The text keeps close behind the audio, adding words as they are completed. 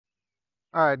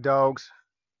All right, dogs.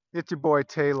 It's your boy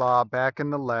Taylor back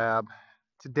in the lab.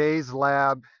 Today's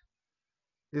lab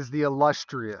is the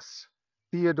illustrious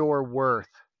Theodore Worth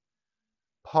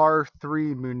Par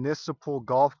 3 Municipal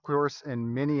Golf Course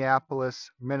in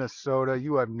Minneapolis, Minnesota.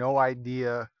 You have no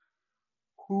idea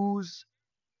whose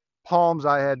palms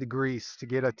I had to grease to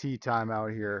get a tee time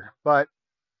out here. But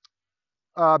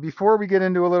before we get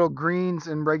into a little greens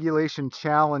and regulation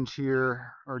challenge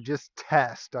here, or just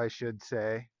test, I should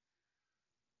say,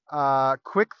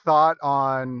 quick thought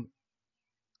on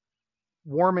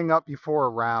warming up before a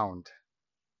round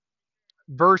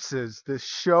versus the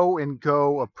show and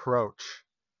go approach.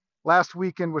 Last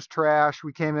weekend was trash.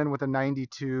 We came in with a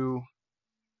 92,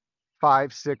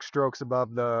 5, 6 strokes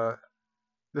above the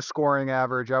scoring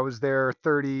average. I was there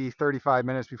 30, 35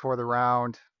 minutes before the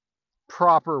round.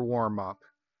 Proper warm up.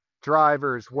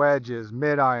 Drivers, wedges,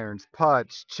 mid irons,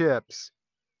 putts, chips.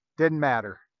 Didn't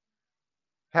matter.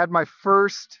 Had my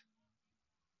first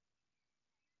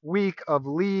week of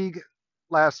league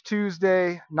last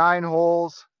Tuesday, 9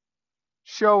 holes,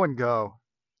 show and go.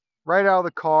 Right out of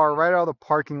the car, right out of the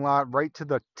parking lot, right to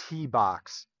the tee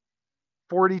box.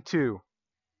 42,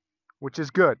 which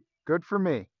is good. Good for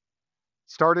me.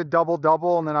 Started double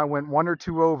double, and then I went one or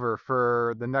two over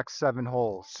for the next 7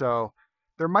 holes. So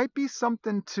there might be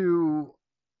something to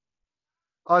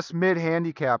us mid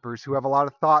handicappers who have a lot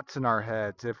of thoughts in our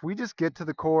heads. If we just get to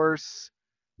the course,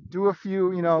 do a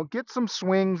few, get some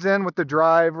swings in with the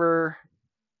driver,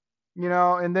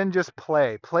 and then just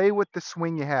play. Play with the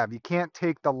swing you have. You can't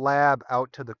take the lab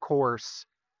out to the course.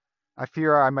 I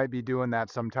fear I might be doing that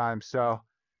sometimes. So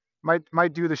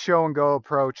might do the show and go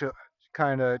approach,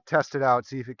 kind of test it out,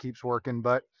 see if it keeps working.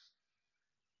 But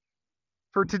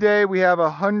for today, we have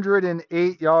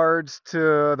 108 yards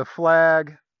to the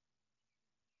flag,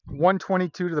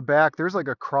 122 to the back. There's like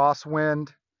a crosswind.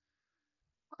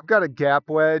 I've got a gap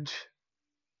wedge,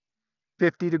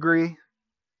 50 degree.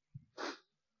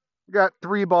 We got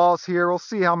 3 balls here. We'll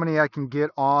see how many I can get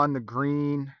on the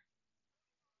green.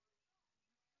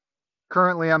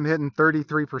 Currently, I'm hitting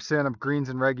 33% of greens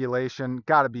in regulation.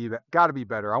 Gotta be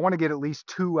better. I want to get at least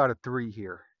 2 out of 3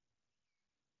 here.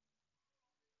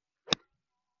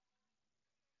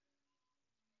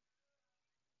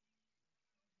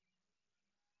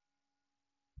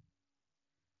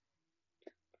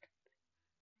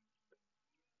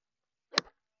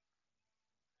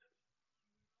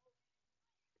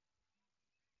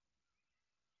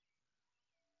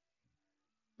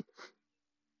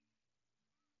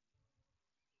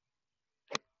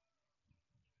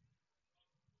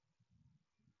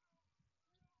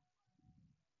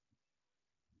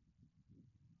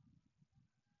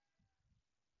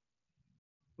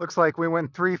 Looks like we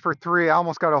went 3 for 3. I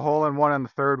almost got a hole in one on the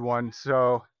third one,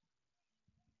 so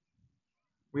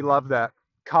we love that.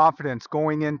 Confidence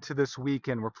going into this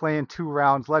weekend. We're playing 2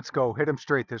 rounds. Let's go. Hit them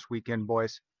straight this weekend,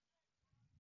 boys.